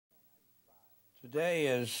Today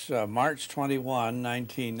is March 21,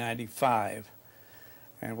 1995,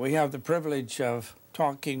 and we have the privilege of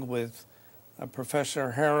talking with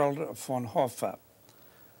Professor Harold von Hofe.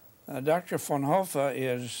 Dr. von Hofe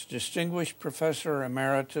is Distinguished Professor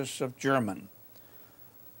Emeritus of German,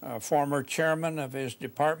 former chairman of his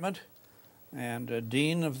department, and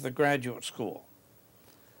Dean of the Graduate School.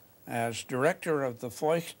 As director of the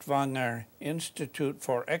Feuchtwanger Institute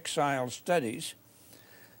for Exile Studies,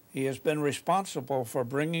 he has been responsible for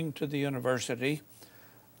bringing to the university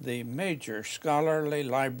the major scholarly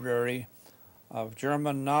library of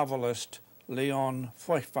German novelist Leon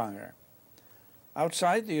Feuchtwanger.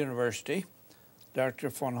 Outside the university, Dr.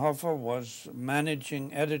 von Hofe was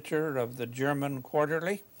managing editor of the German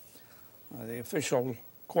Quarterly, the official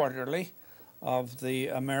quarterly of the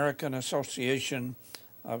American Association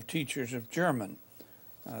of Teachers of German.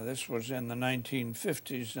 This was in the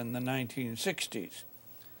 1950s and the 1960s.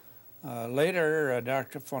 Later,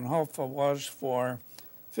 Dr. von Hofe was for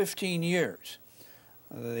 15 years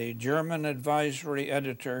the German advisory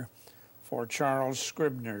editor for Charles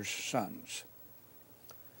Scribner's Sons.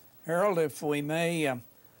 Harold, if we may,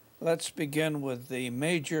 let's begin with the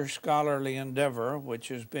major scholarly endeavor, which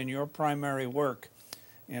has been your primary work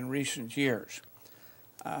in recent years.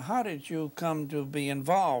 How did you come to be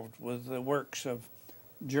involved with the works of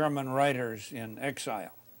German writers in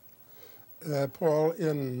exile? Paul,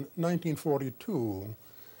 in 1942,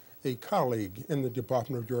 a colleague in the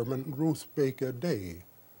Department of German, Ruth Baker Day,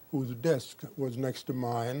 whose desk was next to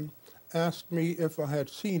mine, asked me if I had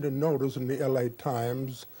seen a notice in the LA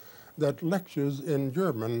Times that lectures in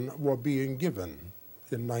German were being given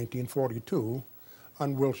in 1942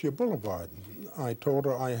 on Wilshire Boulevard. I told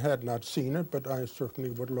her I had not seen it, but I certainly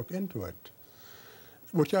would look into it,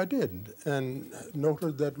 which I did, and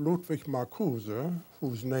noted that Ludwig Marcuse,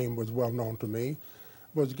 whose name was well known to me,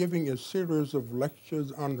 was giving a series of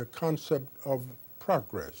lectures on the concept of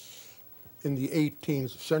progress in the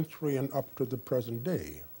 18th century and up to the present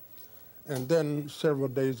day. And then several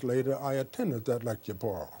days later, I attended that lecture,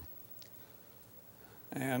 Paul.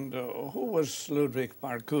 And who was Ludwig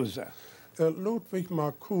Marcuse? Ludwig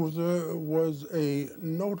Marcuse was a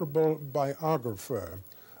notable biographer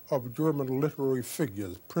of German literary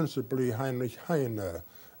figures, principally Heinrich Heine,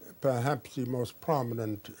 perhaps the most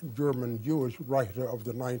prominent German Jewish writer of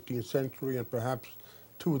the 19th century and perhaps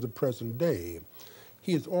to the present day.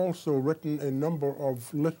 He has also written a number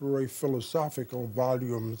of literary philosophical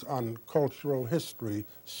volumes on cultural history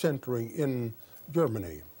centering in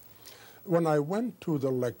Germany. When I went to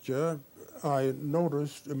the lecture, I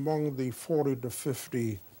noticed among the 40 to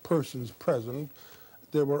 50 persons present,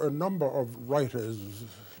 there were a number of writers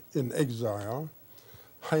in exile: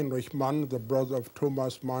 Heinrich Mann, the brother of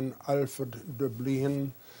Thomas Mann, Alfred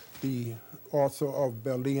Döblin, the author of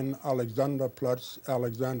Berlin Alexanderplatz,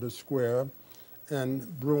 Alexander Square,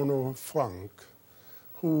 and Bruno Frank,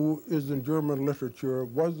 who is in German literature,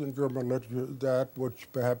 was in German literature that which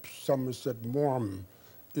perhaps some said Morm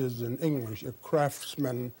is in English, a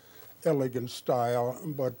craftsman, elegant style,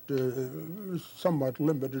 but somewhat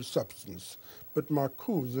limited substance. But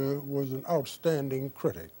Marcuse was an outstanding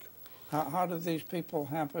critic. How did these people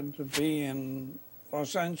happen to be in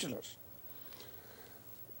Los Angeles?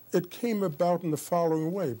 It came about in the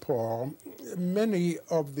following way, Paul. Many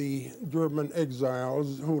of the German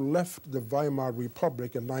exiles who left the Weimar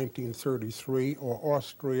Republic in 1933 or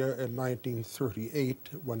Austria in 1938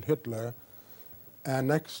 when Hitler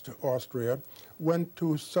annexed Austria, went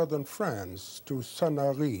to southern France, to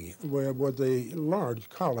Sanary, where was a large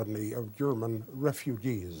colony of German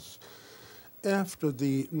refugees. After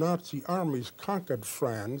the Nazi armies conquered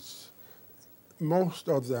France, most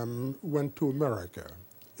of them went to America.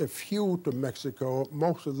 A few to Mexico,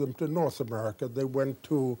 most of them to North America. They went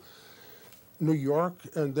to New York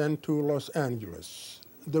and then to Los Angeles.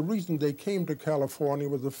 The reason they came to California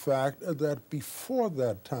was the fact that before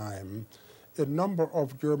that time, a number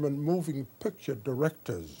of German moving picture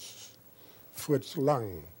directors, Fritz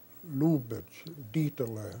Lang, Lubitsch,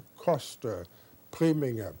 Dieterle, Koster,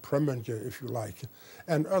 Preminger, if you like,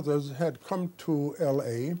 and others had come to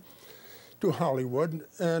LA, to Hollywood,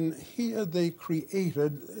 and here they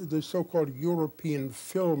created the so-called European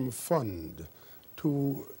Film Fund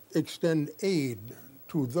to extend aid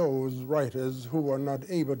to those writers who were not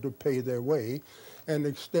able to pay their way, and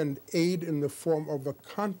extend aid in the form of a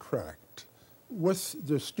contract with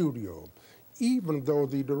the studio, even though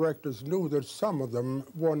the directors knew that some of them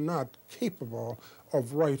were not capable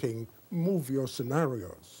of writing movie or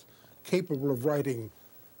scenarios, capable of writing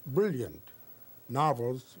brilliant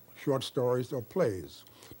novels, short stories, or plays.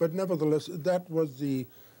 But nevertheless, that was the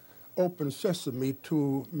open sesame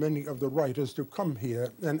to many of the writers to come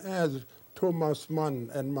here. And as Thomas Mann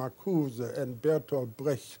and Marcuse and Bertolt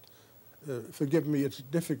Brecht, forgive me, it's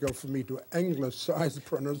difficult for me to anglicize the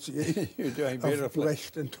pronunciation You're doing of beautifully.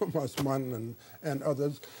 Brecht and Thomas Mann and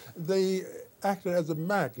others. They acted as a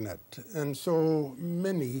magnet, and so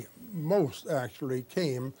most actually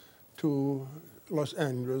came to Los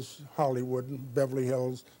Angeles, Hollywood, Beverly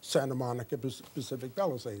Hills, Santa Monica, Pacific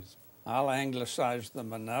Palisades. I'll anglicize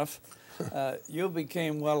them enough. You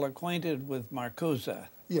became well acquainted with Marcuse.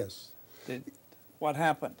 Yes. What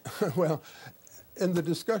happened? Well, in the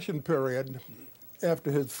discussion period,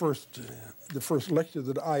 after the first lecture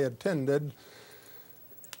that I attended,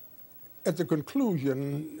 at the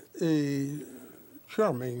conclusion, a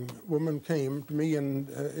charming woman came to me and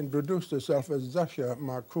introduced herself as Zascha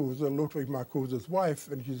Marcuse, Ludwig Marcuse's wife,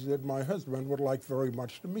 and she said, "My husband would like very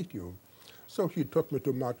much to meet you." So she took me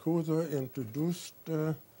to Marcuse, introduced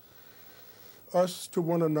us to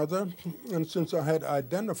one another, and since I had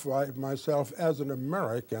identified myself as an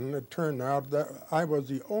American, it turned out that I was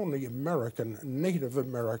the only Native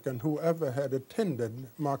American, who ever had attended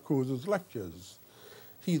Marcuse's lectures.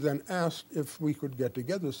 He then asked if we could get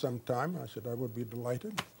together sometime. I said I would be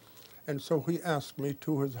delighted. And so he asked me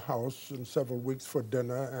to his house in several weeks for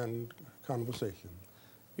dinner and conversation.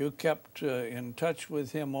 You kept in touch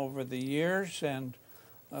with him over the years, and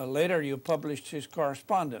later you published his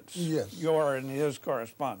correspondence. Yes. Your and his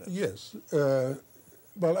correspondence. Yes.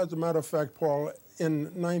 Well, as a matter of fact, Paul,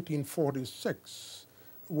 in 1946,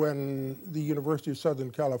 when the University of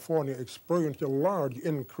Southern California experienced a large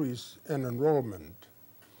increase in enrollment,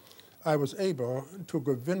 I was able to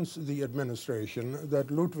convince the administration that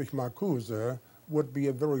Ludwig Marcuse would be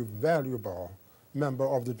a very valuable member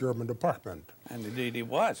of the German department. And indeed he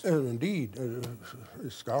was. Indeed, a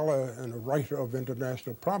scholar and a writer of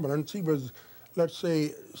international prominence. He was, let's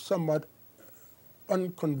say, somewhat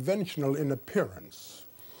unconventional in appearance.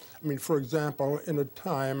 I mean, for example, in a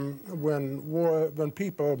time when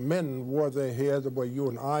men wore their hair the way you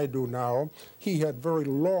and I do now, he had very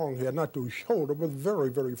long hair, not to his shoulder, but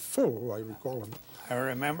very, very full, I recall him. I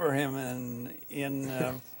remember him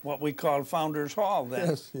in what we call Founders Hall then.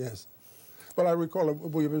 Yes, yes. Well, I recall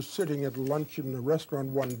we were sitting at lunch in a restaurant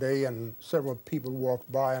one day, and several people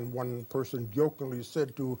walked by, and one person jokingly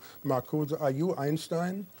said to Marcuse, "Are you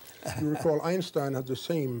Einstein?" You recall Einstein had the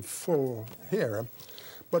same full hair.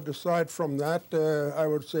 But aside from that, I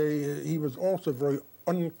would say he was also very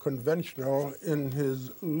unconventional in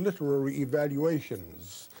his literary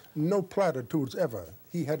evaluations. No platitudes ever.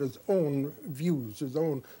 He had his own views, his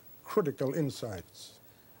own critical insights.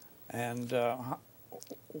 And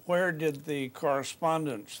where did the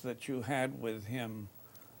correspondence that you had with him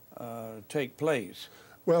take place?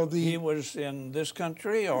 Well, he was in this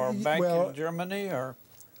country or back in Germany, or?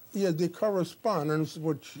 Yeah, the correspondence,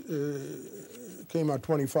 which came out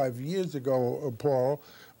 25 years ago, Paul,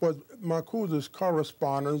 was Marcuse's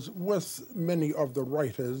correspondence with many of the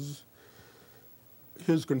writers,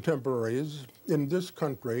 his contemporaries, in this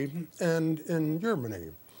country and in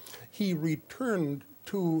Germany. He returned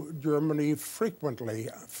to Germany frequently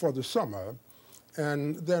for the summer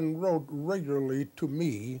and then wrote regularly to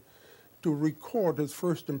me to record his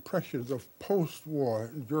first impressions of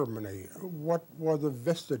post-war Germany. What were the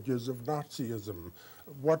vestiges of Nazism?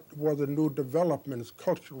 What were the new developments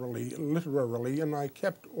culturally, literarily? And I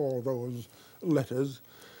kept all those letters.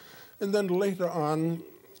 And then later on,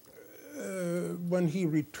 when he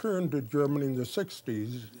returned to Germany in the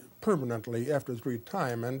 60s, permanently after his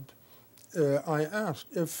retirement, I asked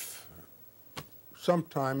if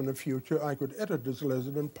sometime in the future I could edit his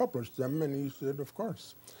letters and publish them, and he said, of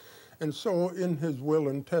course. And so in his will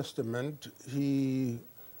and testament, he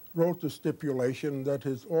wrote the stipulation that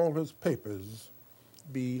all his papers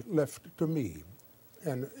be left to me.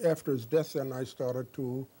 And after his death, then I started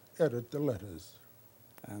to edit the letters.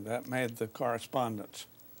 And that made the correspondence.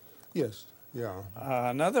 Yes, yeah.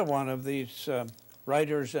 Another one of these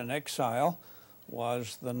writers in exile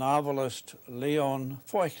was the novelist Leon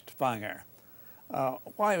Feuchtwanger.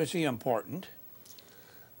 Why was he important?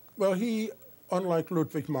 Well, he, unlike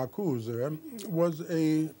Ludwig Marcuse, was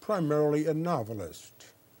primarily a novelist.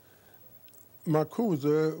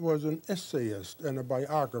 Marcuse was an essayist and a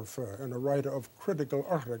biographer and a writer of critical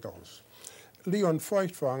articles. Leon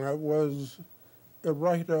Feuchtwanger was a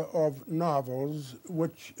writer of novels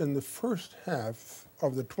which in the first half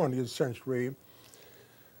of the 20th century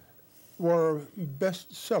were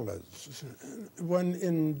bestsellers. When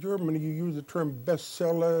in Germany you use the term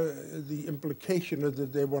bestseller, the implication is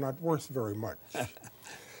that they were not worth very much.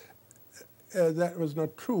 That was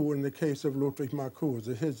not true in the case of Ludwig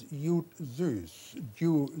Marcuse. His Jud Zeus,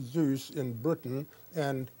 Jew Zeus in Britain,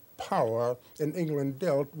 and power in England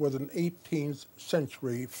dealt with an 18th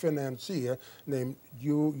century financier named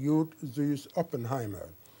Jud Zeus Oppenheimer.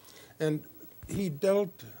 And he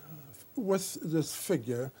dealt with this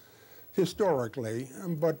figure historically,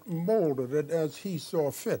 but molded it as he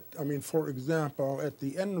saw fit. I mean, for example, at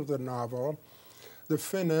the end of the novel, the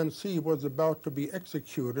financier was about to be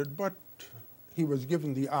executed, but he was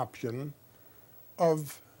given the option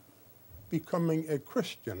of becoming a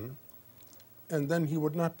Christian, and then he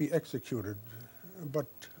would not be executed. But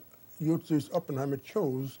Justus Oppenheimer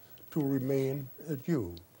chose to remain a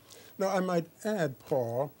Jew. Now, I might add,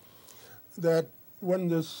 Paul, that when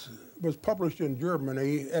this was published in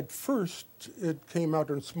Germany, at first it came out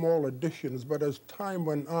in small editions, but as time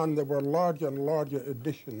went on, there were larger and larger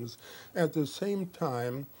editions. At the same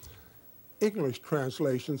time, English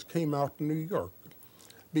translations came out in New York,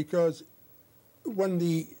 because when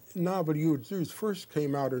the novel Jud Zeus first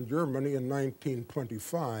came out in Germany in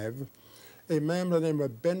 1925, a man by the name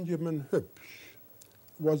of Benjamin Hübsch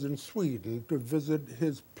was in Sweden to visit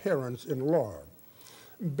his parents-in-law.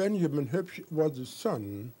 Benjamin Hübsch was the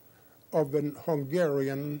son of an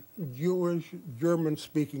Hungarian, Jewish,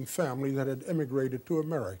 German-speaking family that had emigrated to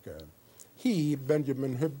America. He,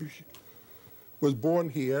 Benjamin Hübsch, was born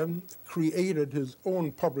here, created his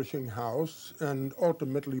own publishing house, and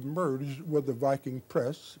ultimately merged with the Viking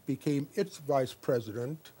Press, became its vice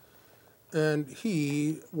president, and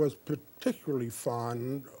he was particularly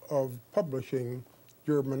fond of publishing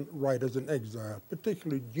German writers in exile,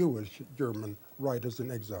 particularly Jewish German writers in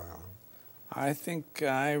exile. I think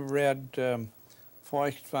I read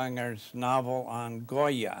Feuchtwanger's novel on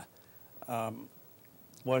Goya.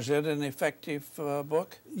 Was it an effective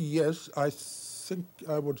book? Yes, I think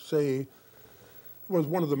I would say it was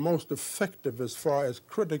one of the most effective as far as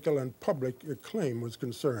critical and public acclaim was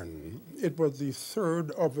concerned. It was the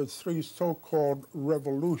third of its three so-called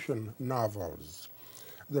revolution novels.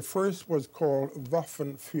 The first was called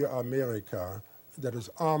Waffen für Amerika, that is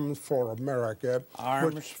Arms for America.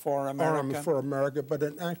 Arms for America? Arms for America, but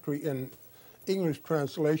actually in English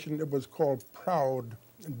translation it was called Proud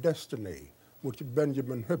Destiny, which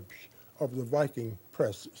Benjamin Hübsch of the Viking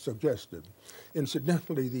Press suggested.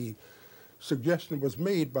 Incidentally, the suggestion was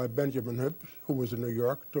made by Benjamin Hübsch, who was in New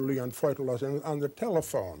York, to Leon Feuchtwanger on the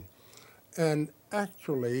telephone. And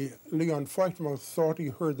actually, Leon Feuchtwanger thought he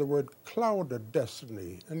heard the word clouded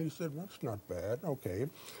destiny. And he said, well, that's not bad, okay.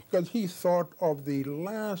 Because he thought of the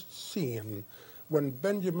last scene when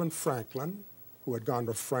Benjamin Franklin, who had gone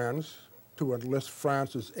to France to enlist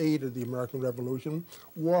France's aid in the American Revolution,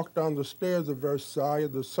 walked down the stairs of Versailles.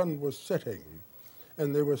 The sun was setting,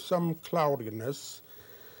 and there was some cloudiness.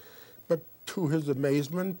 But to his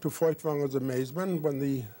amazement, to Feuchtwanger's amazement, when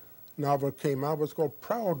the novel came out, it was called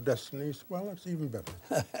Proud Destiny. Well, that's even better.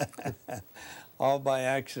 All by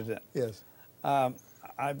accident. Yes.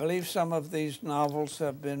 I believe some of these novels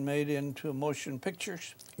have been made into motion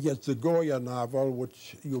pictures. Yes, the Goya novel,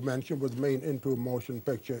 which you mentioned, was made into a motion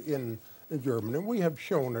picture in Germany. We have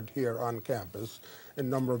shown it here on campus a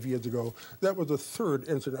number of years ago. That was the third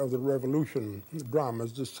incident of the Revolution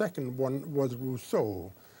dramas. The second one was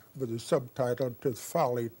Rousseau, with the subtitle, "'Tis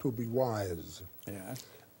Folly to be Wise." Yes.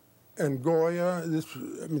 And Goya,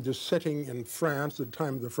 the setting in France at the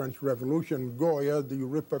time of the French Revolution, Goya, the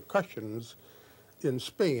repercussions in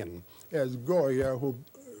Spain, as Goya, who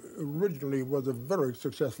originally was a very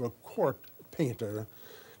successful court painter,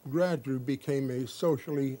 gradually became a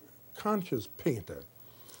socially conscious painter.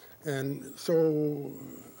 And so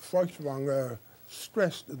Feuchtwanger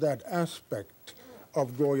stressed that aspect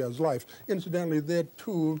of Goya's life. Incidentally, there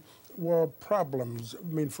too were problems.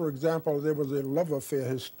 I mean, for example, there was a love affair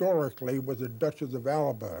historically with the Duchess of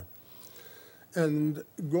Alba. And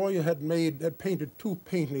Goya had painted two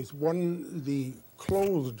paintings, one the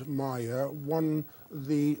clothed Maya, one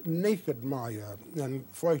the naked Maya. And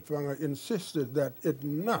Feuchtwanger insisted that it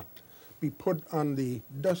not be put on the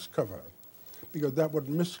dust cover, because that would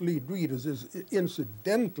mislead readers.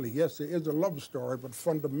 Incidentally, yes, there is a love story, but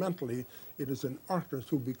fundamentally it is an artist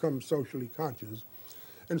who becomes socially conscious.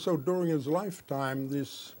 And so during his lifetime,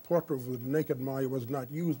 this portrait of the naked Maya was not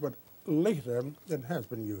used, but later it has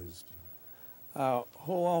been used.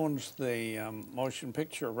 Who owns the motion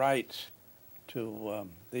picture rights to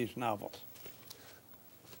these novels?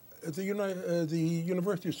 The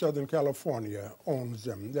University of Southern California owns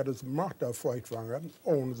them. That is, Martha Feuchtwanger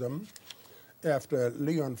owns them after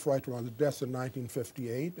Leon Feuchtwanger's death in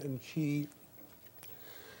 1958, and she,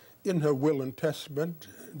 in her will and testament,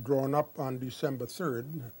 drawn up on December 3rd,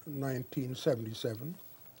 1977,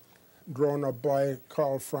 drawn up by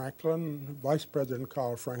Carl Franklin, Vice President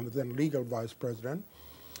Carl Franklin, then legal vice president,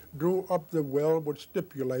 drew up the will which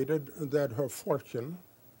stipulated that her fortune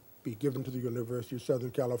be given to the University of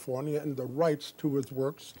Southern California and the rights to its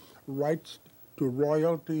works, rights to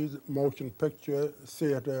royalties, motion picture,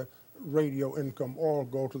 theater, radio income, all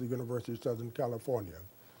go to the University of Southern California.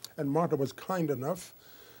 And Martha was kind enough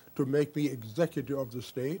to make me executive of the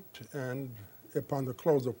state and, upon the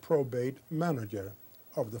close of probate, manager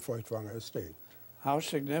of the Feuchtwanger estate. How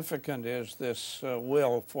significant is this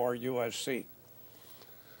will for USC?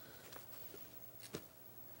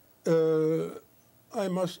 I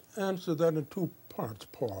must answer that in two parts,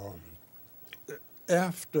 Paul.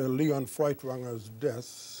 After Leon Feuchtwanger's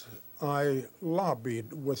death, I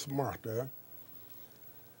lobbied with Martha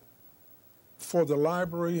for the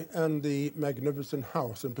library and the magnificent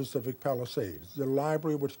house in Pacific Palisades. The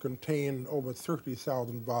library, which contained over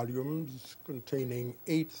 30,000 volumes, containing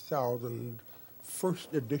 8,000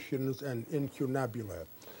 first editions and incunabula.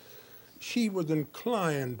 She was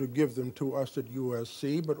inclined to give them to us at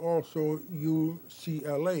USC, but also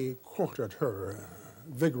UCLA courted her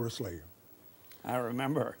vigorously. I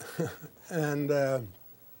remember. And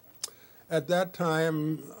at that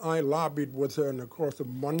time, I lobbied with her in the course of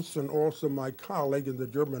months, and also my colleague in the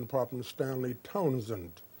German department, Stanley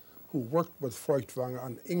Townsend, who worked with Feuchtwanger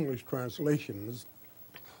on English translations,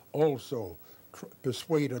 also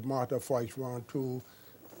persuaded Martha Feuchtwanger to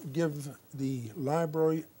give the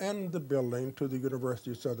library and the building to the University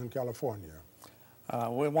of Southern California.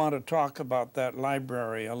 We want to talk about that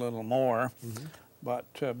library a little more,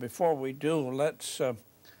 but before we do, let's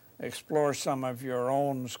explore some of your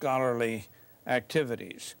own scholarly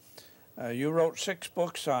activities. You wrote 6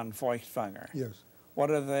 books on Feuchtwanger. Yes. What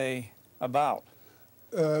are they about?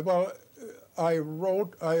 Well, I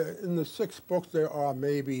wrote, in the 6 books, there are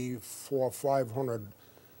maybe 400 or 500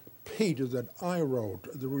 pages that I wrote.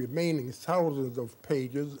 The remaining thousands of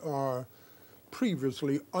pages are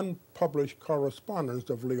previously unpublished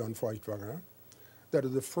correspondence of Leon Feuchtwanger. That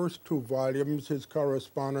is the first 2 volumes, his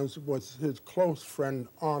correspondence with his close friend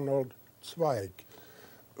Arnold Zweig,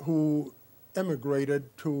 who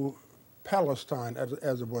emigrated to Palestine,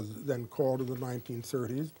 as it was then called in the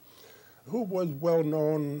 1930s, who was well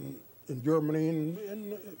known in Germany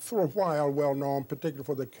and for a while well known, particularly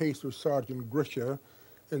for the case of Sergeant Grisha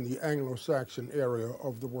in the Anglo-Saxon area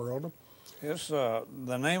of the world. Yes, the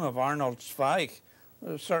name of Arnold Zweig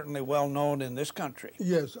is certainly well known in this country.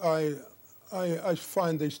 Yes, I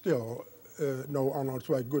find they still know Arnold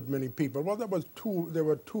Zweig, a good many people. Well, there were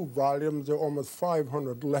 2 volumes, there were almost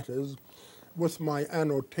 500 letters with my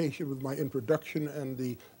annotation, with my introduction and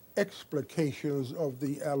the explications of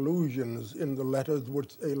the allusions in the letters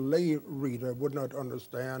which a lay reader would not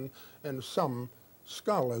understand and some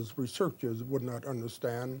scholars, researchers would not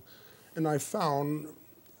understand. And I found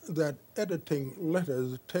that editing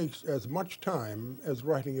letters takes as much time as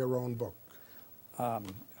writing your own book.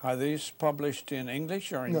 Are these published in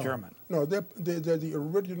English or in German? No, they're the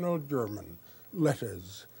original German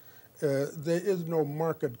letters. There is no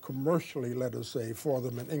market commercially, let us say, for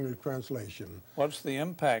them in English translation. What's the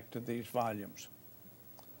impact of these volumes?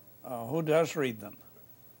 Who does read them?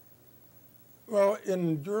 Well,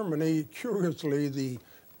 in Germany, curiously, the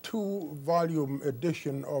 2-volume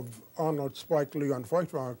edition of Arnold Zweig Leon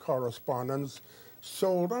Feuchtwanger correspondence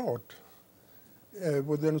sold out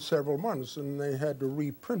within several months, and they had to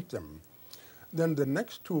reprint them. Then the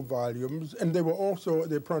next 2 volumes, and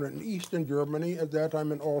they printed in Eastern Germany at that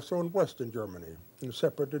time and also in Western Germany in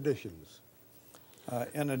separate editions.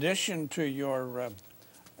 In addition to your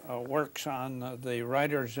works on the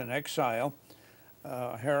writers in exile,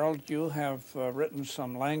 Harold, you have written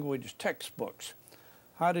some language textbooks.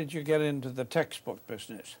 How did you get into the textbook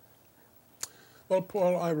business? Well,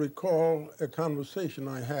 Paul, I recall a conversation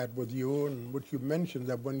I had with you in which you mentioned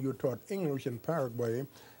that when you taught English in Paraguay,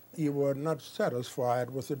 you were not satisfied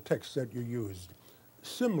with the text that you used.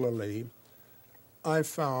 Similarly, I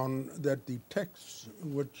found that the texts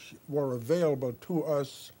which were available to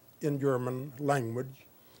us in German language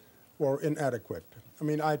were inadequate. I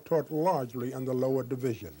mean, I taught largely in the lower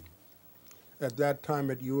division. At that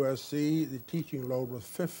time at USC, the teaching load was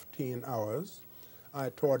 15 hours. I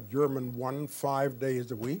taught German 1 5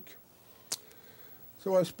 days a week.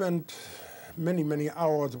 So I spent many, many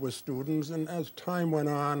hours with students, and as time went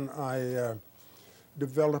on, I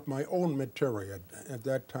developed my own material. At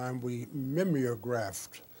that time, we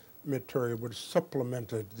mimeographed material which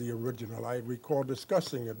supplemented the original. I recall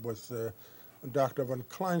discussing it with Dr. von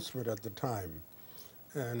Kleinsmith at the time,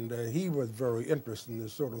 and he was very interested in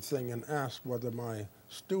this sort of thing and asked whether my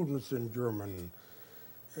students in German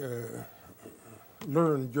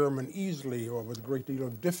learn German easily or with a great deal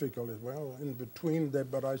of difficulty. Well, in between there,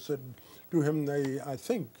 but I said to him, I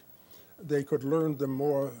think they could learn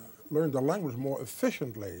the language more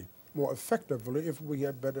efficiently, more effectively if we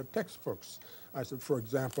had better textbooks. I said, for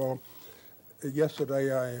example,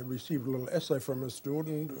 yesterday I received a little essay from a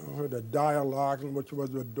student who had a dialogue in which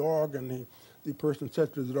was a dog, and the person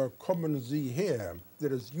said to the dog, "Kommen Sie her,"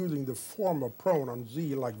 that is using the formal pronoun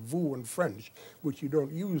Sie like vous in French, which you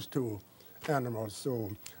don't use to animals.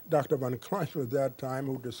 So Dr. von Kleischer at that time,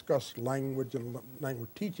 who discussed language and language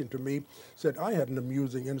teaching to me, said, I had an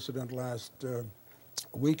amusing incident last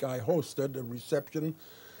week. I hosted a reception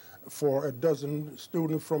for a dozen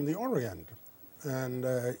students from the Orient. And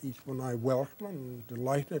each one I welcomed and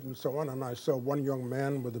delighted and so on. And I saw one young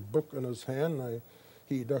man with a book in his hand.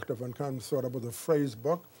 Dr. von Kleischer, thought it was a phrase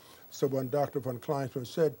book. So when Dr. von Kleischer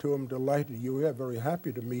said to him, "Delighted you here, very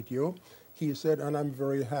happy to meet you," he said, "And I'm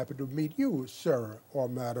very happy to meet you, sir, or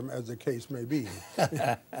madam, as the case may be."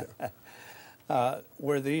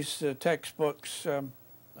 Were these textbooks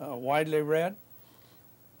widely read?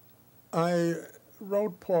 I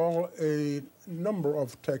wrote, Paul, a number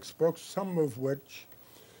of textbooks, some of which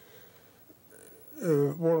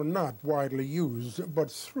were not widely used,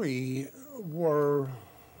 but 3 were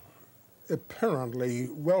apparently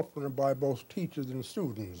welcomed by both teachers and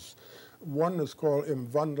students. One is called Im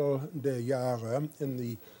Wandel der Jahre, in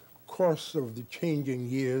the course of the changing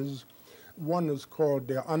years. One is called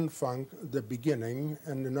Der Anfang, the beginning,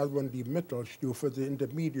 and another one, Die Mittelstufe, the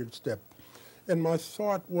intermediate step. And my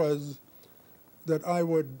thought was that I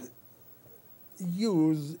would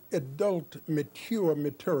use adult, mature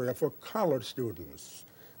material for college students,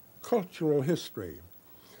 cultural history,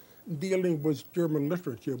 dealing with German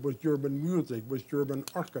literature, with German music, with German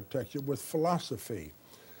architecture, with philosophy.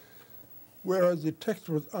 Whereas the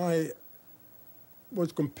textbooks I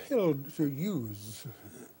was compelled to use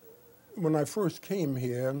when I first came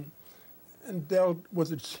here and dealt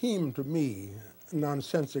with, it seemed to me,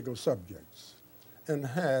 nonsensical subjects, and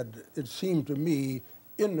had, it seemed to me,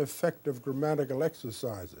 ineffective grammatical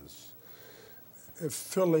exercises,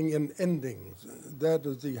 filling in endings. That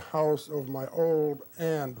is the house of my old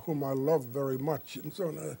aunt, whom I love very much, and so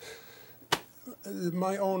on.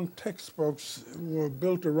 My own textbooks were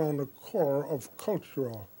built around a core of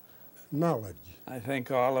cultural knowledge. I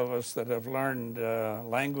think all of us that have learned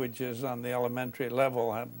languages on the elementary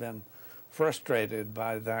level have been frustrated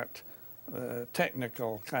by that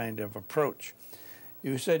technical kind of approach.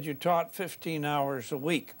 You said you taught 15 hours a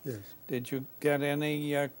week. Yes. Did you get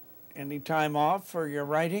any time off for your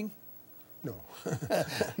writing? No,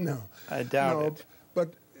 no. I doubt it.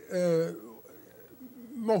 But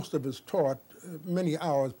most of us taught many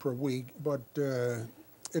hours per week, but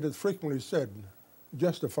it is frequently said,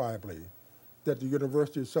 justifiably, that the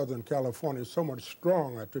University of Southern California is so much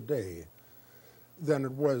stronger today than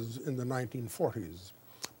it was in the 1940s.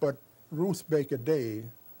 But Ruth Baker Day,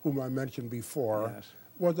 whom I mentioned before, yes,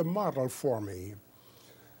 was a model for me.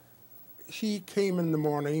 She came in the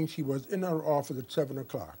morning, she was in her office at 7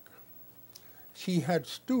 o'clock. She had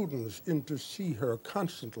students in to see her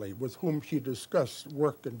constantly, with whom she discussed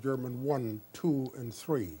work in German 1, 2, and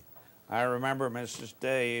 3. I remember Mrs.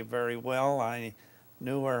 Day very well. I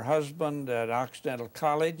knew her husband at Occidental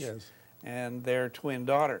College, Yes. and their twin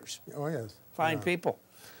daughters. Oh, yes. Fine Yeah. people.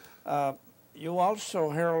 You also,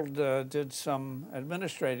 Harold, did some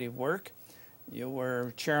administrative work. You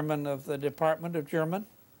were chairman of the Department of German.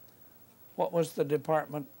 What was the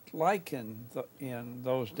department like in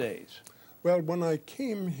those days? Well, when I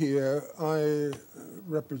came here, I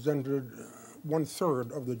represented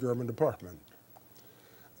 1/3 of the German department.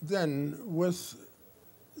 Then, with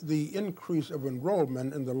the increase of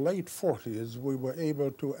enrollment in the late 40s, we were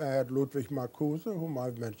able to add Ludwig Marcuse, whom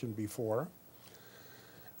I've mentioned before,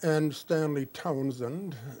 and Stanley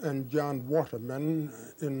Townsend and John Waterman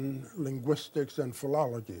in linguistics and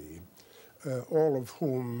philology, all of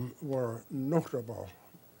whom were notable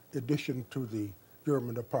addition to the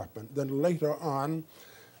German department. Then later on,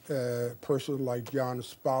 persons like John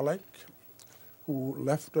Spalek, who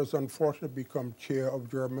left us, unfortunately, become chair of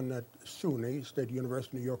German at SUNY, State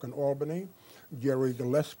University of New York and Albany, Jerry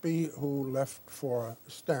Gillespie, who left for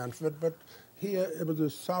Stanford, but here it was a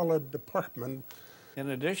solid department. In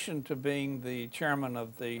addition to being the chairman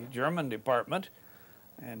of the German department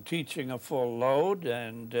and teaching a full load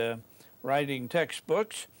and writing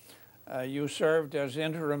textbooks, you served as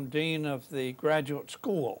interim dean of the graduate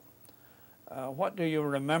school. What do you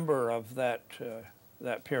remember of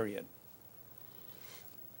that period?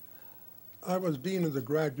 I was dean of the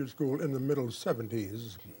graduate school in the middle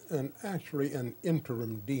 70s, and actually an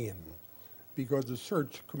interim dean. because the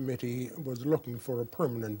search committee was looking for a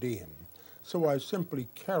permanent dean. So I simply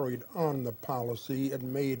carried on the policy and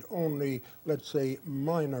made only, let's say,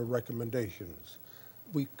 minor recommendations.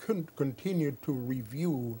 We couldn't continue to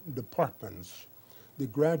review departments, the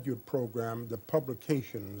graduate program, the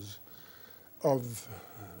publications of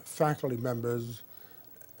faculty members,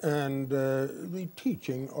 and the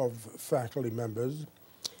teaching of faculty members,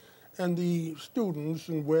 and the students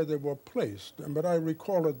and where they were placed. But I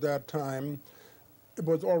recall at that time, it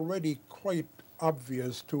was already quite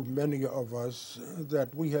obvious to many of us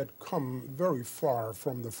that we had come very far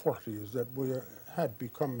from the 40s, that we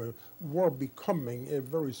were becoming a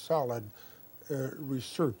very solid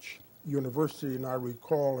research university. And I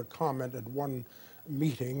recall a comment at one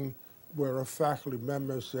meeting where a faculty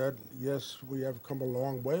member said, yes, we have come a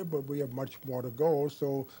long way, but we have much more to go,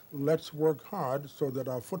 so let's work hard so that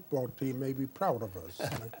our football team may be proud of us.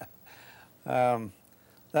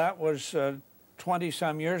 That was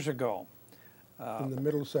 20-some years ago. In the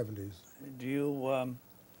middle 70s. Do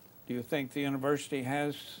you think the university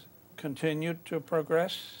has continued to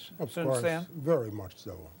progress since then? Very much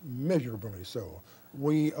so, measurably so.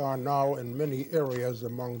 We are now in many areas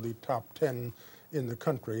among the top 10 in the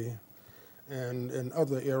country, and in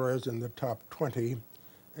other areas in the top 20,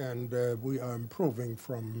 and we are improving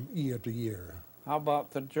from year to year. How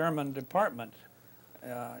about the German department?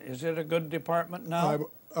 Is it a good department now?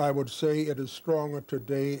 I would say it is stronger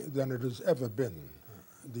today than it has ever been.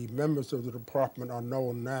 The members of the department are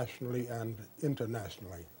known nationally and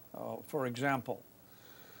internationally. For example?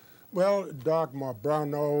 Well, Dagmar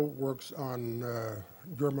Braunow works on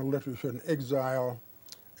German literature in exile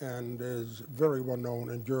and is very well known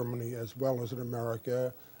in Germany as well as in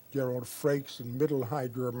America. Gerald Frakes in Middle High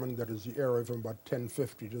German, that is the area from about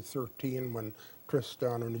 1050 to 13 when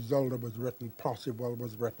Tristan and Isolde was written, Possible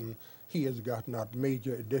was written. He has gotten out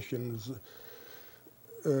major editions.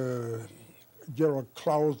 Gerald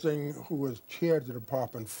Klausing, who has chaired the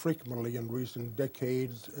department frequently in recent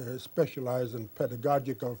decades, specialized in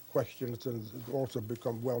pedagogical questions and has also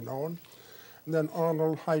become well known. And then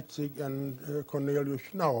Arnold Heitzig and Cornelius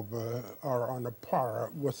Schnaub are on a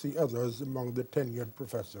par with the others among the tenured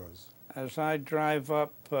professors. As I drive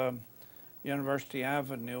up University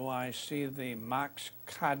Avenue, I see the Max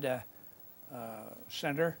Kade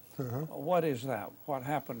Center. What is that? What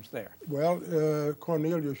happens there? Well,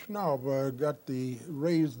 Cornelius Schnaub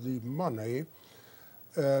raised the money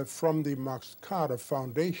from the Max Kade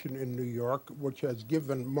Foundation in New York, which has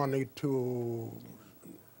given money to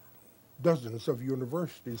dozens of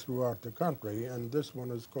universities throughout the country, and this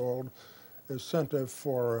one is called a Center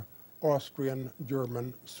for Austrian,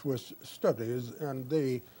 German, Swiss Studies, and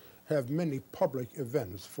they have many public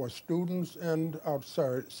events for students and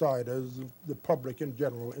outsiders, the public in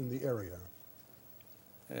general in the area.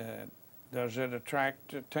 Does it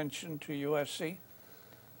attract attention to USC?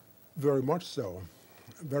 Very much so.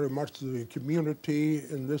 Very much the community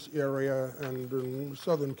in this area and in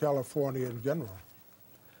Southern California in general.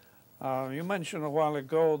 You mentioned a while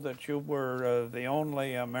ago that you were the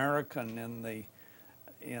only American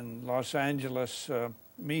in Los Angeles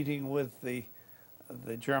meeting with the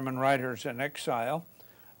German writers in exile.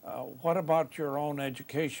 What about your own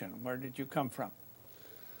education? Where did you come from?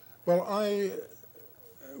 Well, I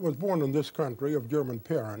was born in this country of German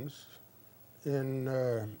parents in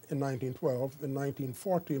 1912. In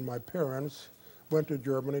 1914, my parents went to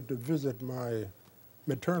Germany to visit my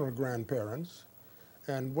maternal grandparents.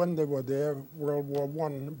 And when they were there, World War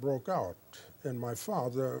I broke out. And my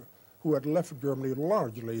father, who had left Germany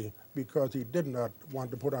largely because he did not want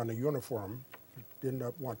to put on a uniform, did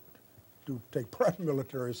not want to take part in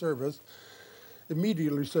military service,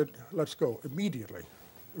 immediately said, let's go, immediately.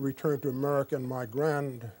 Returned to America, and my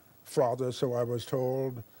grandfather, so I was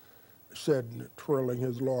told, said, twirling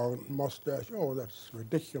his long mustache, oh, that's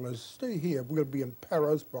ridiculous, stay here, we'll be in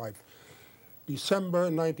Paris by December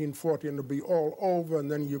 1914, it'll be all over, and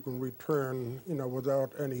then you can return,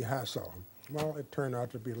 without any hassle. Well, it turned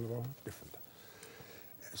out to be a little different.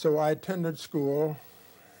 So I attended school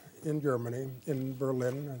in Germany, in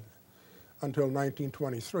Berlin, until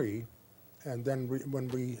 1923, and then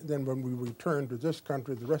when we returned to this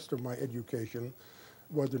country, the rest of my education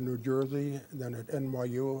was in New Jersey, then at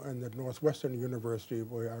NYU, and at Northwestern University,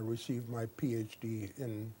 where I received my PhD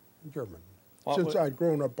in German, since I'd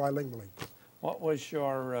grown up bilingually. What was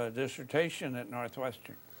your dissertation at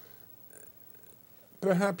Northwestern?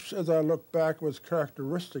 Perhaps, as I look back, was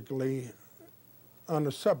characteristically on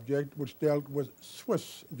a subject which dealt with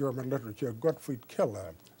Swiss German literature, Gottfried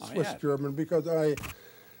Keller, Swiss German, because I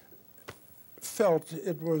felt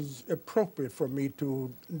it was appropriate for me to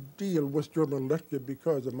deal with German literature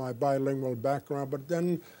because of my bilingual background, but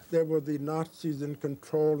then there were the Nazis in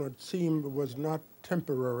control, and it seemed it was not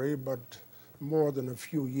temporary, but more than a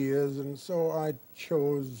few years, and so I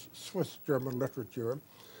chose Swiss German literature.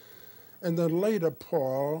 And then later,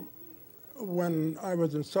 Paul, when I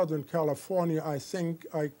was in Southern California, I think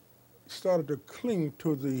I started to cling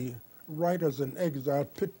to the writers in exile,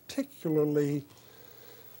 particularly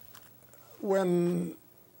when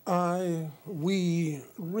we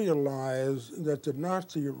realized that the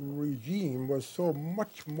Nazi regime was so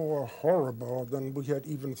much more horrible than we had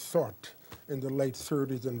even thought in the late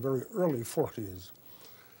 30s and very early 40s.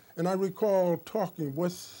 And I recall talking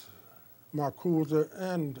with Marcuse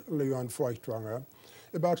and Leon Feuchtwanger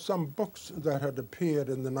about some books that had appeared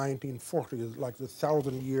in the 1940s, like the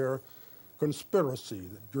 1,000-Year Conspiracy,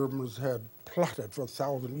 that Germans had plotted for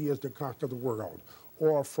 1,000 years to conquer the world.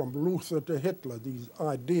 Or from Luther to Hitler, these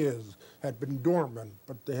ideas had been dormant,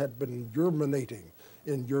 but they had been germinating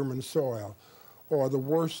in German soil. Or the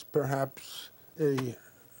worst, perhaps, a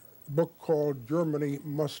book called Germany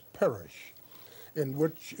Must Perish, in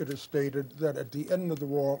which it is stated that at the end of the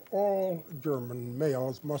war, all German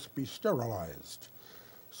males must be sterilized,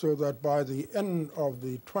 so that by the end of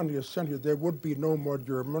the 20th century, there would be no more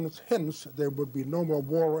Germans, hence there would be no more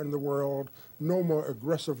war in the world, no more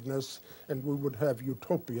aggressiveness, and we would have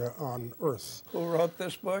utopia on Earth. Who wrote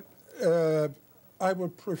this book? I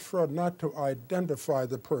would prefer not to identify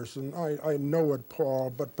the person. I know it,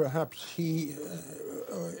 Paul, but perhaps he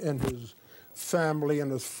and his family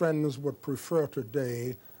and his friends would prefer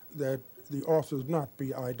today that the authors not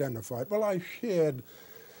be identified. Well, I shared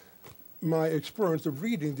my experience of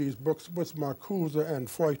reading these books with Marcuse and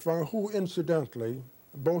Feuchtwanger, who incidentally,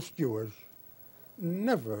 both Jewish,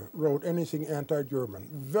 never wrote anything anti-German.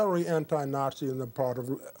 Very anti-Nazi in the part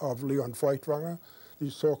of Leon Feuchtwanger,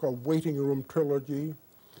 the so-called Waiting Room Trilogy,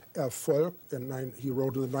 Volk, he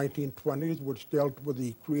wrote in the 1920s, which dealt with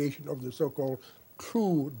the creation of the so-called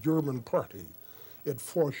true German party. It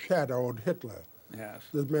foreshadowed Hitler. Yes.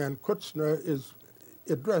 The man Kutzner is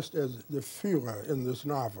addressed as the Führer in this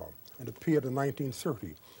novel. It appeared in 1930.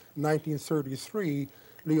 In 1933,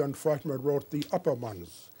 Leon Feuchtwanger wrote The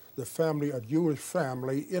Uppermanns, a Jewish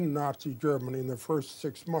family in Nazi Germany in the first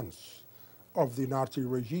 6 months of the Nazi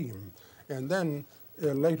regime. And then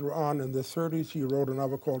later on in the 30s, he wrote a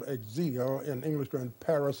novel called Exile, in English and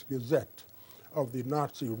Paris Gazette, of the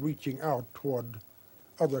Nazi reaching out toward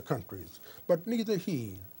other countries. But neither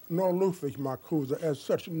he nor Ludwig Marcuse as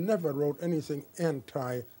such never wrote anything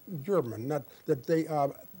anti-German, not that they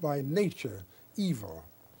are by nature evil.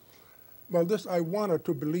 Well, this I wanted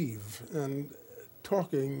to believe, and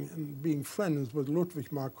talking and being friends with Ludwig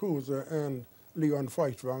Marcuse and Leon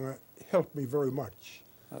Feuchtwanger helped me very much.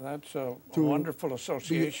 Well, that's a wonderful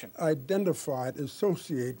association. Be identified,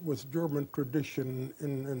 associate with German tradition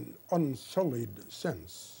in an unsullied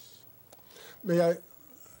sense. May I?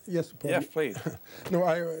 Yes, Paul. Yes, please. No,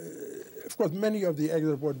 of course, many of the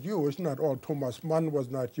exiles were Jewish. Not all. Thomas Mann was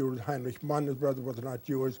not Jewish. Heinrich Mann, his brother, was not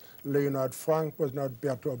Jewish. Leonhard Frank was not.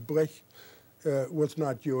 Bertolt Brecht was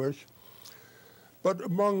not Jewish. But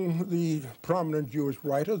among the prominent Jewish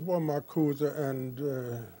writers were Marcuse and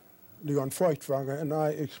Leon Feuchtwanger, and I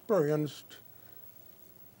experienced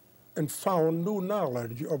and found new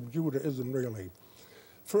knowledge of Judaism, really.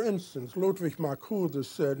 For instance, Ludwig Marcuse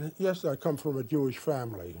said, yes, I come from a Jewish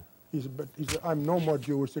family. He said, I'm no more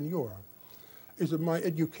Jewish than you are. He said, my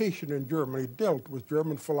education in Germany dealt with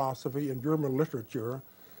German philosophy and German literature.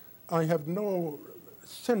 I have no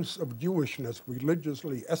sense of Jewishness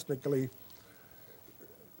religiously, ethnically,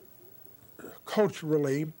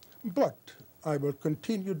 culturally, but I will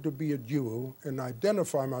continue to be a Jew and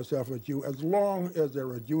identify myself as a Jew as long as there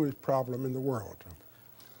is a Jewish problem in the world.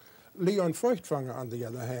 Leon Feuchtwanger, on the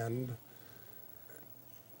other hand,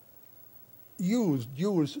 used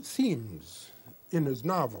Jewish themes in his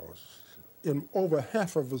novels. In over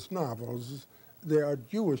half of his novels, there are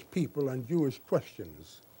Jewish people and Jewish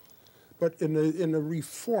questions, but in a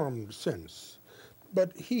reformed sense.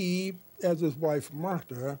 But he, as his wife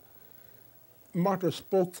Martha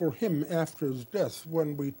spoke for him after his death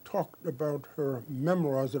when we talked about her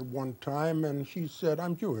memoirs at one time, and she said,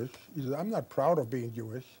 I'm Jewish. He said, I'm not proud of being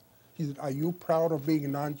Jewish. He said, are you proud of being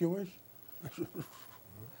non-Jewish?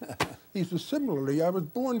 He said, similarly, I was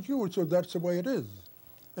born Jewish, so that's the way it is.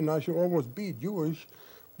 And I should always be Jewish,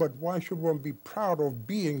 but why should one be proud of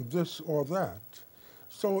being this or that?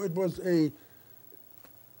 So it was a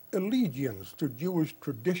allegiance to Jewish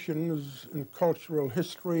traditions and cultural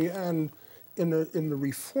history, and in the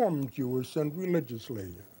Reformed Jewish and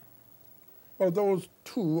religiously. Well, those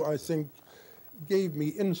two, I think, gave me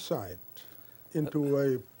insight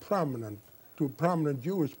into prominent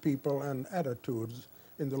Jewish people and attitudes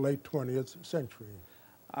in the late 20th century.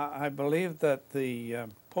 I believe that the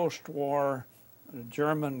post-war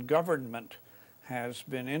German government has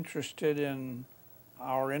been interested in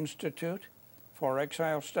our Institute for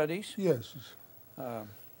Exile Studies. Yes.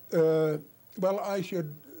 Well, I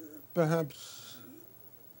should perhaps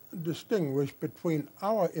distinguish between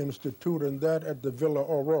our institute and that at the Villa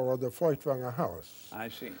Aurora, the Feuchtwanger House. I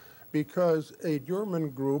see. Because a German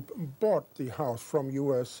group bought the house from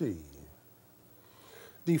USC.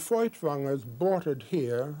 The Feuchtwangers bought it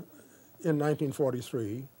here in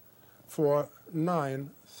 1943 for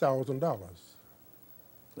 $9,000.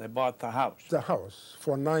 They bought the house. The house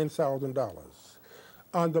for $9,000.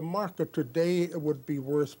 On the market today, it would be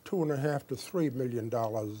worth $2.5 to $3 million,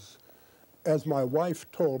 as my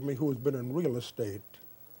wife told me, who has been in real estate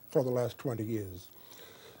for the last 20 years.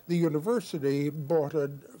 The university bought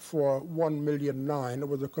it for $1.9 million. It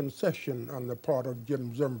was a concession on the part of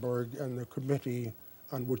Jim Zumberg and the committee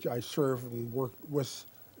on which I served and worked with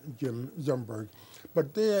Jim Zumberg.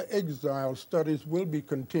 But their exile studies will be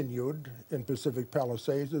continued in Pacific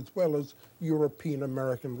Palisades as well as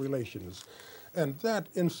European-American relations. And that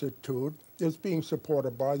institute is being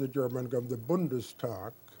supported by the German government. The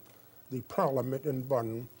Bundestag, the parliament in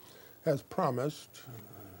Bonn, has promised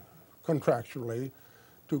contractually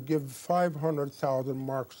to give 500,000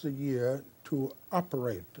 marks a year to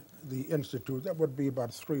operate the institute. That would be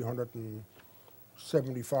about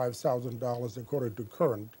 $375,000 according to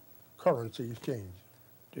current currency exchange.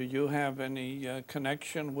 Do you have any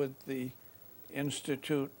connection with the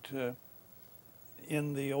Institute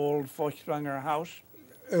in the old Feuchtwanger house?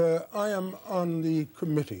 I am on the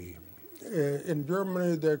committee. In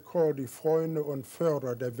Germany, they're called die Freunde und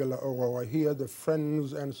Förderer der Villa Aurora. Here, the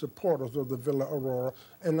friends and supporters of the Villa Aurora,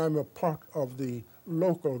 and I'm a part of the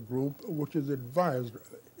local group, which is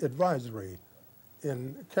advisory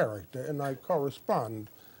in character, and I correspond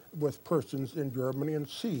with persons in Germany and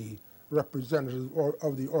see representatives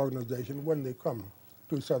of the organization when they come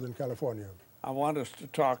to Southern California. I want us to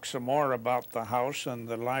talk some more about the house and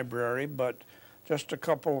the library, but just a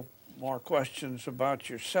couple more questions about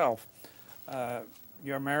yourself.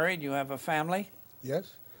 You're married, you have a family?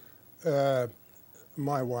 Yes.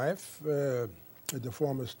 My wife is a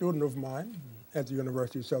former student of mine at the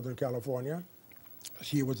University of Southern California.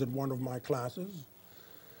 She was in one of my classes.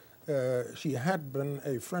 She had been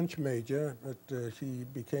a French major, but she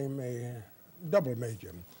became a double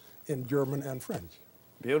major in German and French.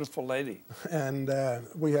 Beautiful lady. And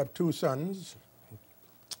we have two sons.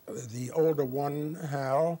 The older one,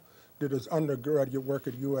 Hal, did his undergraduate work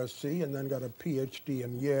at USC and then got a PhD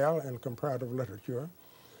in Yale in comparative literature.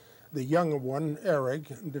 The younger one, Eric,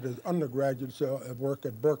 did his undergraduate work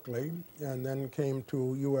at Berkeley and then came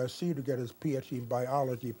to USC to get his PhD in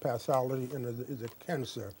biology, pathology, and is a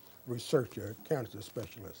cancer researcher, cancer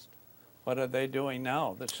specialist. What are they doing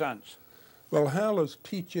now, the sons? Well, Hal is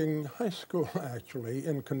teaching high school, actually,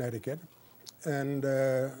 in Connecticut, and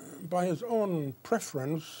by his own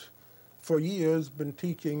preference, for years been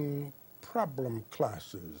teaching problem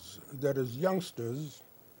classes, that is, youngsters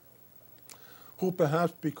who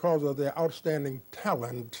perhaps because of their outstanding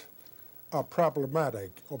talent are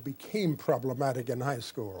problematic or became problematic in high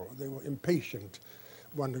school. They were impatient,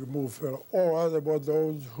 wanted to move further, or there were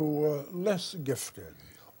those who were less gifted,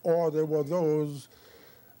 or there were those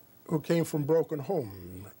who came from broken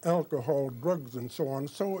homes, alcohol, drugs, and so on.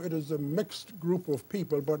 So it is a mixed group of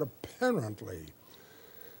people, but apparently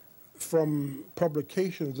from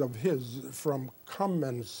publications of his, from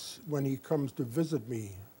comments when he comes to visit me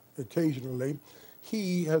occasionally,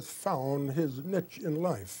 he has found his niche in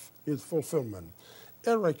life, his fulfillment.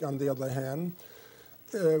 Eric, on the other hand,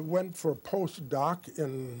 went for a postdoc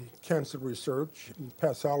in cancer research and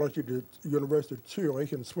pathology at the University of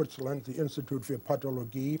Zurich in Switzerland, the Institute for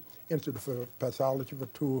Pathologie, Institute for Pathology for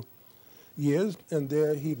 2 years. And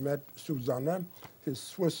there he met Susanna, his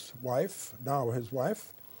Swiss wife, now his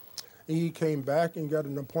wife. He came back and got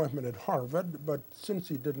an appointment at Harvard, but since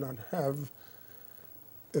he did not have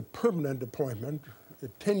a permanent appointment, a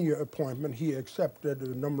 10-year appointment, he accepted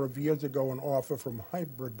a number of years ago an offer from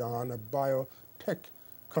Hybridon, a biotech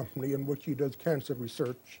company in which he does cancer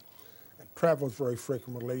research, and travels very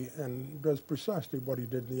frequently, and does precisely what he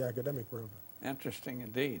did in the academic world. Interesting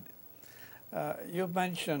indeed. You've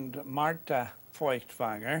mentioned Martha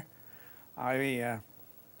Feuchtwanger. I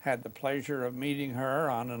had the pleasure of meeting her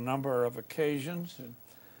on a number of occasions, and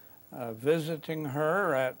visiting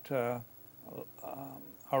her at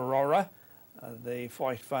Aurora, the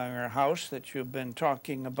Feuchtwanger house that you've been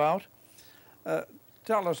talking about.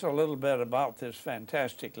 Tell us a little bit about this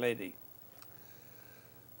fantastic lady.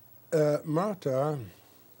 Martha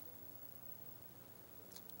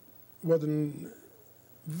was a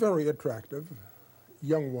very attractive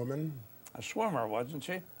young woman. A swimmer, wasn't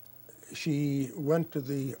she? She went to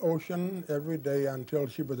the ocean every day until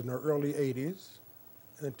she was in her early 80s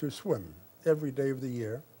to swim every day of the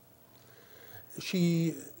year.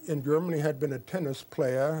 She, in Germany, had been a tennis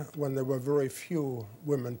player when there were very few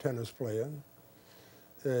women tennis players.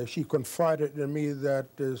 She confided in me that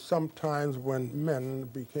sometimes when men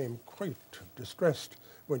became quite distressed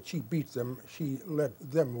when she beat them, she let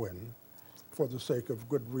them win for the sake of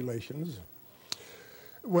good relations.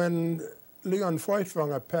 When Leon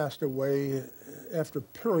Feuchtwanger passed away, after a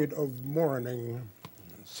period of mourning,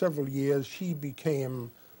 several years, she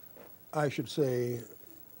became, I should say,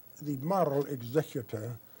 the model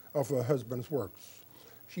executor of her husband's works.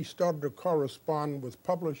 She started to correspond with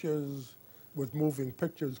publishers, with moving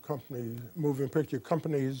picture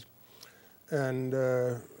companies, and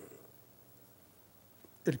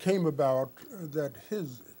it came about that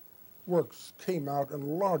his works came out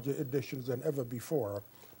in larger editions than ever before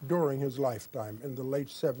during his lifetime in the late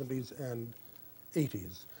 70s and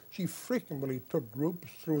 80s. She frequently took groups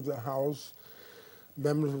through the house,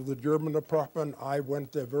 members of the German department. I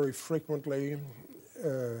went there very frequently.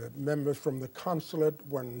 Members from the consulate,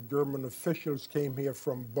 when German officials came here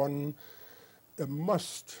from Bonn, a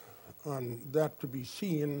must on that to be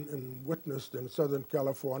seen and witnessed in Southern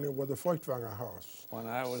California was the Feuchtwanger House. When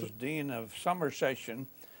I was dean of summer session,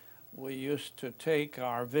 we used to take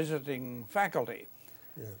our visiting faculty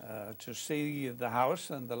to see the house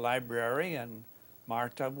and the library, and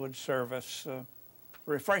Martha would serve us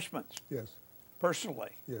refreshments. Yes.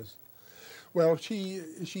 Personally. Yes. Well, she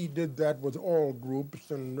did that with all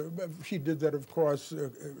groups, and she did that, of course,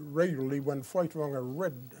 regularly when Feuchtwanger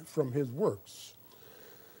read from his works.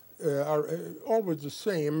 Are always the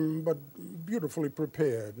same, but beautifully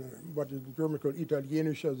prepared. What in German called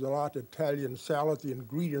italienischer Salat, Italian salad, the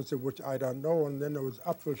ingredients of which I don't know, and then there was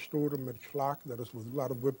Apfelstrudel mit Schlag, that is with a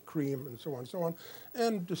lot of whipped cream, and so on,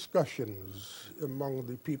 and discussions among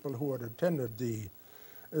the people who had attended the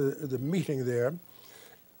meeting there,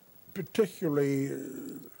 particularly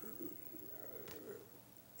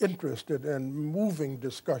interested and moving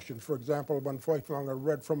discussion. For example, when Feuchtwanger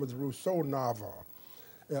read from his Rousseau novel,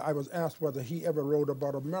 I was asked whether he ever wrote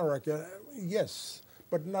about America. Yes,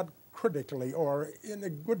 but not critically or in a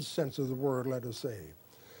good sense of the word, let us say.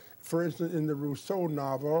 For instance, in the Rousseau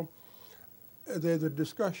novel, there's a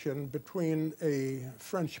discussion between a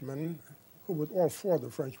Frenchman who was all for the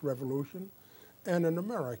French Revolution and an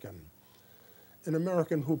American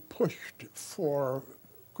who pushed for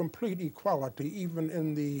complete equality even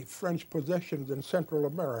in the French possessions in Central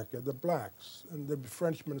America, the blacks. And the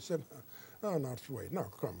Frenchman said, "Oh, not wait. No,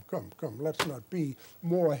 come. Let's not be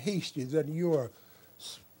more hasty than your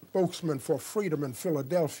spokesman for freedom in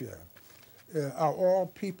Philadelphia. Are all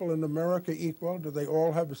people in America equal? Do they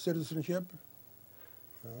all have a citizenship?"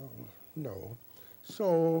 No.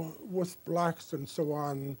 So with blacks and so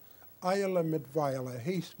on, Eile mit Weile,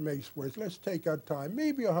 haste makes waste. Let's take our time.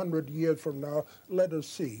 Maybe 100 years from now, let us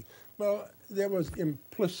see. Well, there was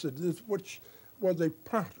implicit, which was a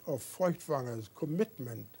part of Feuchtwanger's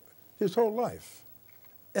commitment his whole life.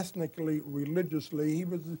 Ethnically, religiously, he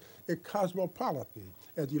was a cosmopolitan.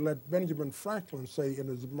 As he let Benjamin Franklin say in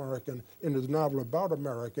his novel about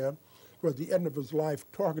America, toward the end of his life,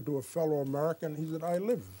 talking to a fellow American, he said, "I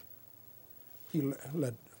live." He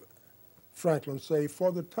let Franklin say,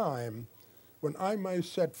 "For the time when I may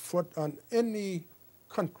set foot on any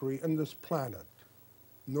country in this planet,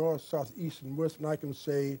 north, south, east, and west, and I can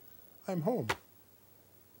say, I'm home."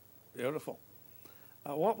 Beautiful.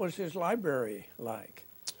 What was his library like?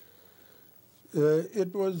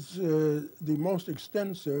 It was the most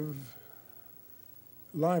extensive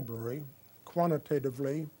library,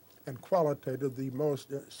 quantitatively and qualitatively the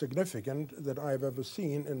most significant that I've ever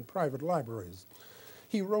seen in private libraries.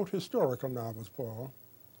 He wrote historical novels, Paul.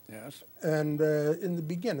 Yes. And in the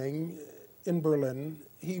beginning, in Berlin,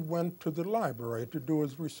 he went to the library to do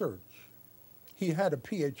his research. He had a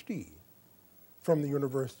PhD from the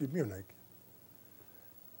University of Munich.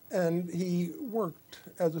 And he worked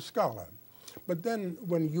as a scholar. But then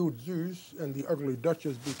when Jude Zeus and The Ugly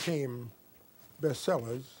Duchess became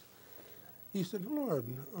bestsellers, he said, "Lord,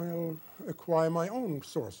 I'll acquire my own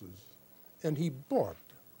sources." And he bought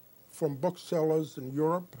from booksellers in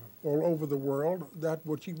Europe, all over the world, that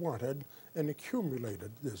which he wanted, and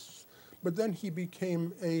accumulated this. But then he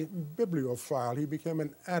became a bibliophile. He became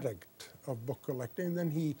an addict of book collecting.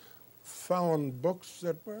 Then he found books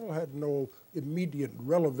that, well, had no immediate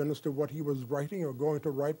relevance to what he was writing or going to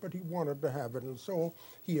write, but he wanted to have it. And so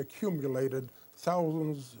he accumulated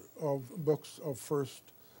thousands of books of first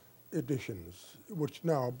editions, which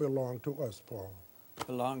now belong to us, Paul.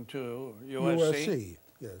 Belong to USC? USC,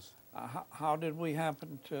 yes. How did we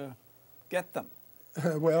happen to get them?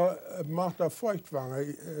 Well, Martha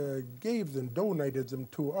Feuchtwanger gave them, donated them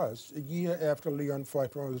to us a year after Leon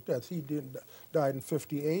Feuchtwanger's death. He died in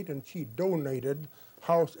 '58, and she donated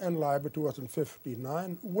house and library to us in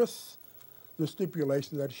 '59 with the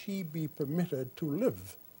stipulation that she be permitted to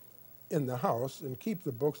live in the house and keep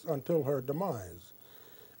the books until her demise.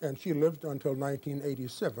 And she lived until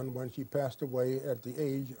 1987, when she passed away at the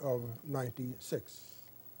age of 96.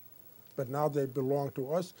 But now they belong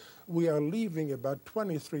to us. We are leaving about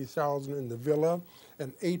 23,000 in the villa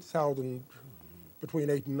and 8,000, between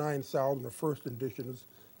 8 and 9,000 of first editions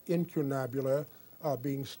in Cunabula are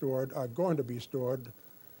going to be stored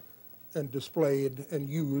and displayed and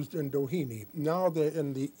used in Doheny. Now they're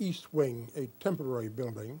in the East Wing, a temporary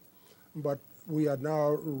building, but we are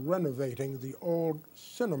now renovating the old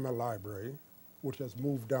cinema library, which has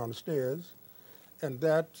moved downstairs, and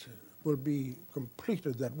that will be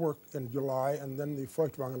completed, that work, in July, and then the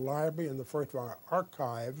Feuchtwanger Library and the Feuchtwanger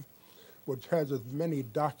Archive, which has as many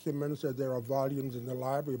documents as there are volumes in the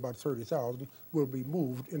library, about 30,000, will be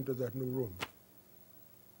moved into that new room.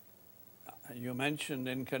 You mentioned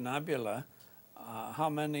in Cunabula. How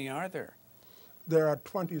many are there? There are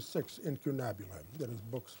 26 in Cunabula, that is,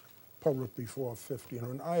 books published before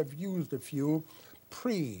 1500. I have used a few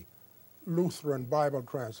pre-Lutheran Bible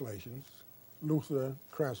translations. Luther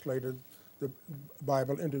translated the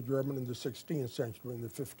Bible into German in the 16th century, in the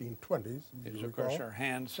 1520s. These, of course, are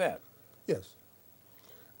hand set. Yes.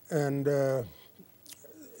 And a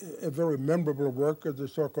very memorable work is the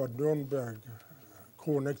so-called Nuremberg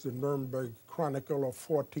Chronik, the Nuremberg Chronicle of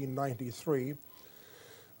 1493,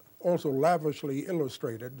 also lavishly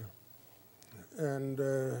illustrated, and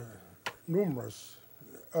numerous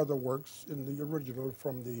other works in the original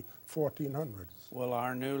from the 1400s. Will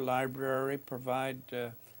our new library provide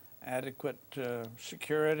adequate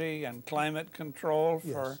security and climate control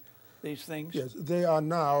for these things? Yes, they are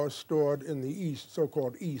now stored in the east,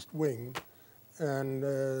 so-called East Wing, and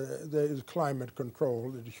there is climate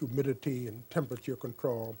control, the humidity and temperature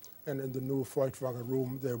control, and in the new Feuchtwanger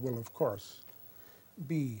room there will, of course,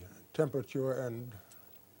 be temperature and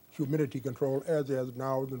humidity control, as there is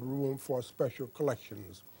now in the room for special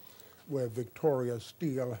collections, where Victoria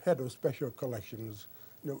Steele, head of special collections,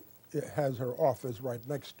 it has her office right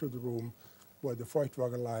next to the room where the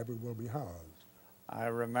Feuchtwanger Library will be housed. I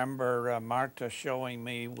remember Martha showing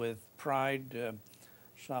me with pride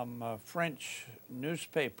some French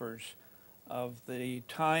newspapers of the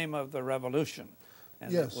time of the Revolution.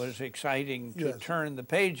 And it was exciting to turn the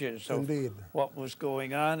pages of what was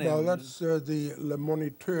going on. Now that's the Le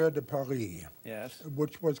Moniteur de Paris,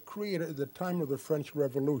 which was created at the time of the French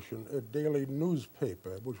Revolution, a daily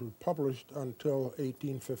newspaper which was published until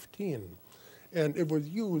 1815. And it was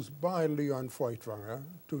used by Leon Feuchtwanger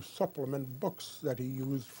to supplement books that he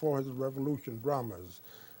used for his revolution dramas,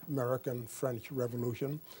 American, French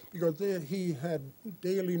Revolution, because there he had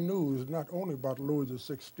daily news not only about Louis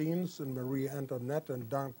XVI and Marie Antoinette and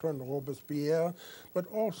Danton Robespierre, but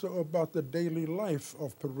also about the daily life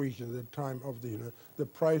of Parisians at the time of the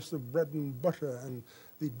price of bread and butter and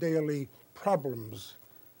the daily problems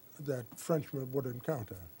that Frenchmen would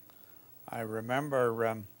encounter. I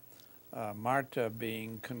remember Martha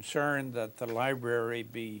being concerned that the library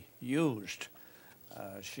be used.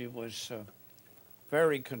 She was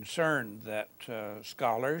very concerned that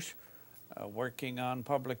scholars working on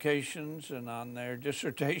publications and on their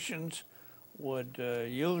dissertations would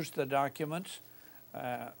use the documents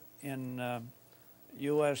in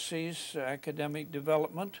USC's academic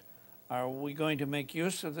development. Are we going to make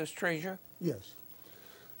use of this treasure? Yes.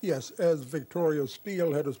 Yes, as Victoria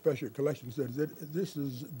Steele, head of special collections, said, this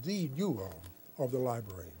is the jewel of the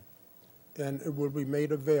library, and it will be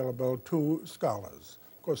made available to scholars.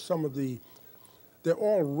 Of course, they're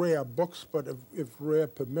all rare books, but if rare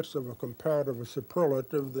permits of a comparative or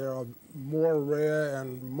superlative, there are more rare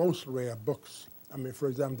and most rare books. I mean, for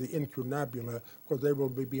example, the incunabula, because they will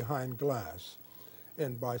be behind glass.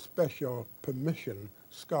 And by special permission,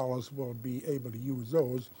 scholars will be able to use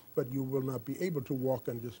those, but you will not be able to walk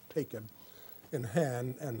and just take it in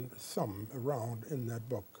hand and thumb around in that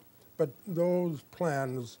book. But those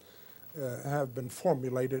plans have been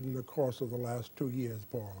formulated in the course of the last 2 years,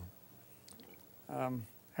 Paul.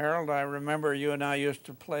 Harold, I remember you and I used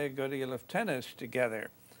to play a good deal of tennis together.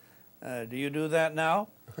 Do you do that now?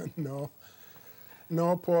 No.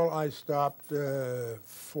 No, Paul, I stopped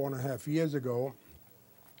 4.5 years ago.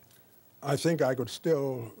 I think I could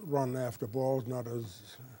still run after balls, not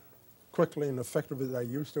as quickly and effectively as I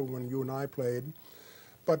used to when you and I played,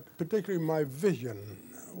 but particularly my vision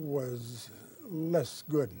was less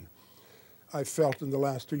good. I felt in the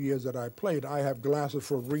last 2 years that I played. I have glasses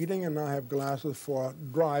for reading and I have glasses for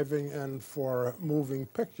driving and for moving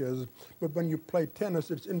pictures, but when you play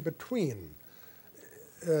tennis, it's in between.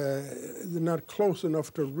 They're not close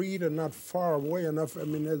enough to read and not far away enough. I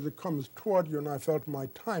mean, as it comes toward you, and I felt my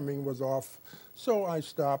timing was off, so I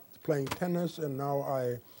stopped playing tennis, and now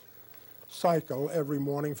I cycle every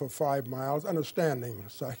morning for 5 miles, and a standing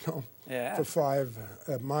cycle for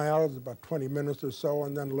 5 miles, about 20 minutes or so,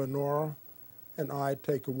 and then Lenore and I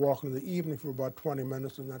take a walk in the evening for about 20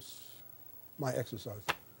 minutes, and that's my exercise.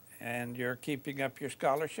 And you're keeping up your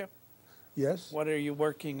scholarship? Yes. What are you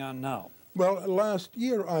working on now? Well, last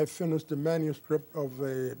year I finished the manuscript of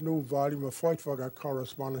a new volume of Feuchtwanger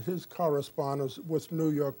correspondence, his correspondence with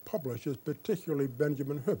New York publishers, particularly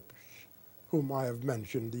Benjamin Hübsch, whom I have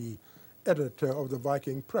mentioned, the editor of the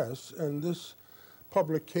Viking Press. And this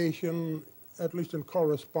publication, at least in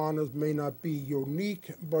correspondence, may not be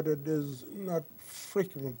unique, but it is not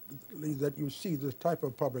frequently that you see this type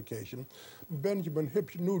of publication. Benjamin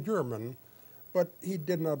Hübsch knew German, but he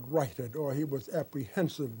did not write it, or he was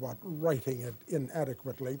apprehensive about writing it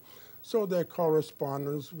inadequately. So their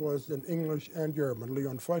correspondence was in English and German.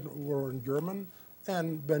 Leon Feuchtwanger wrote in German,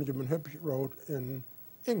 and Benjamin Hübsch wrote in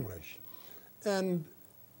English. And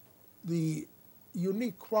the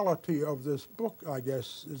unique quality of this book, I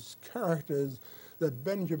guess, its character is that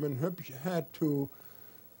Benjamin Hübsch had to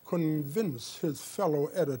convince his fellow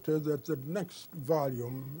editor that the next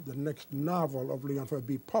volume, the next novel of Leon Feuchtwanger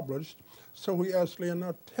be published. So he asked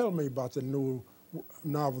Leon, tell me about the new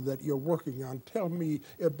novel that you're working on. Tell me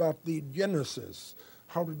about the genesis.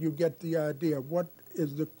 How did you get the idea? What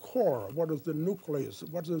is the core? What is the nucleus?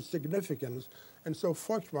 What is the significance? And so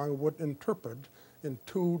Feuchtwanger would interpret in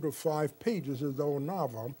 2 to 5 pages his own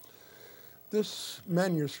novel. This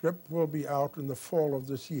manuscript will be out in the fall of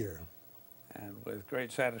this year. And with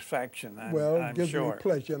great satisfaction, I'm it gives sure. me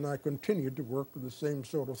pleasure, and I continue to work with the same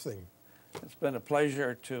sort of thing. It's been a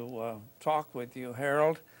pleasure to talk with you,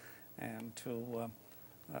 Harold, and to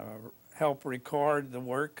help record the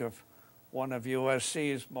work of one of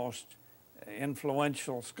USC's most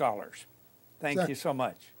influential scholars. Thank you so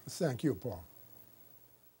much. Thank you, Paul.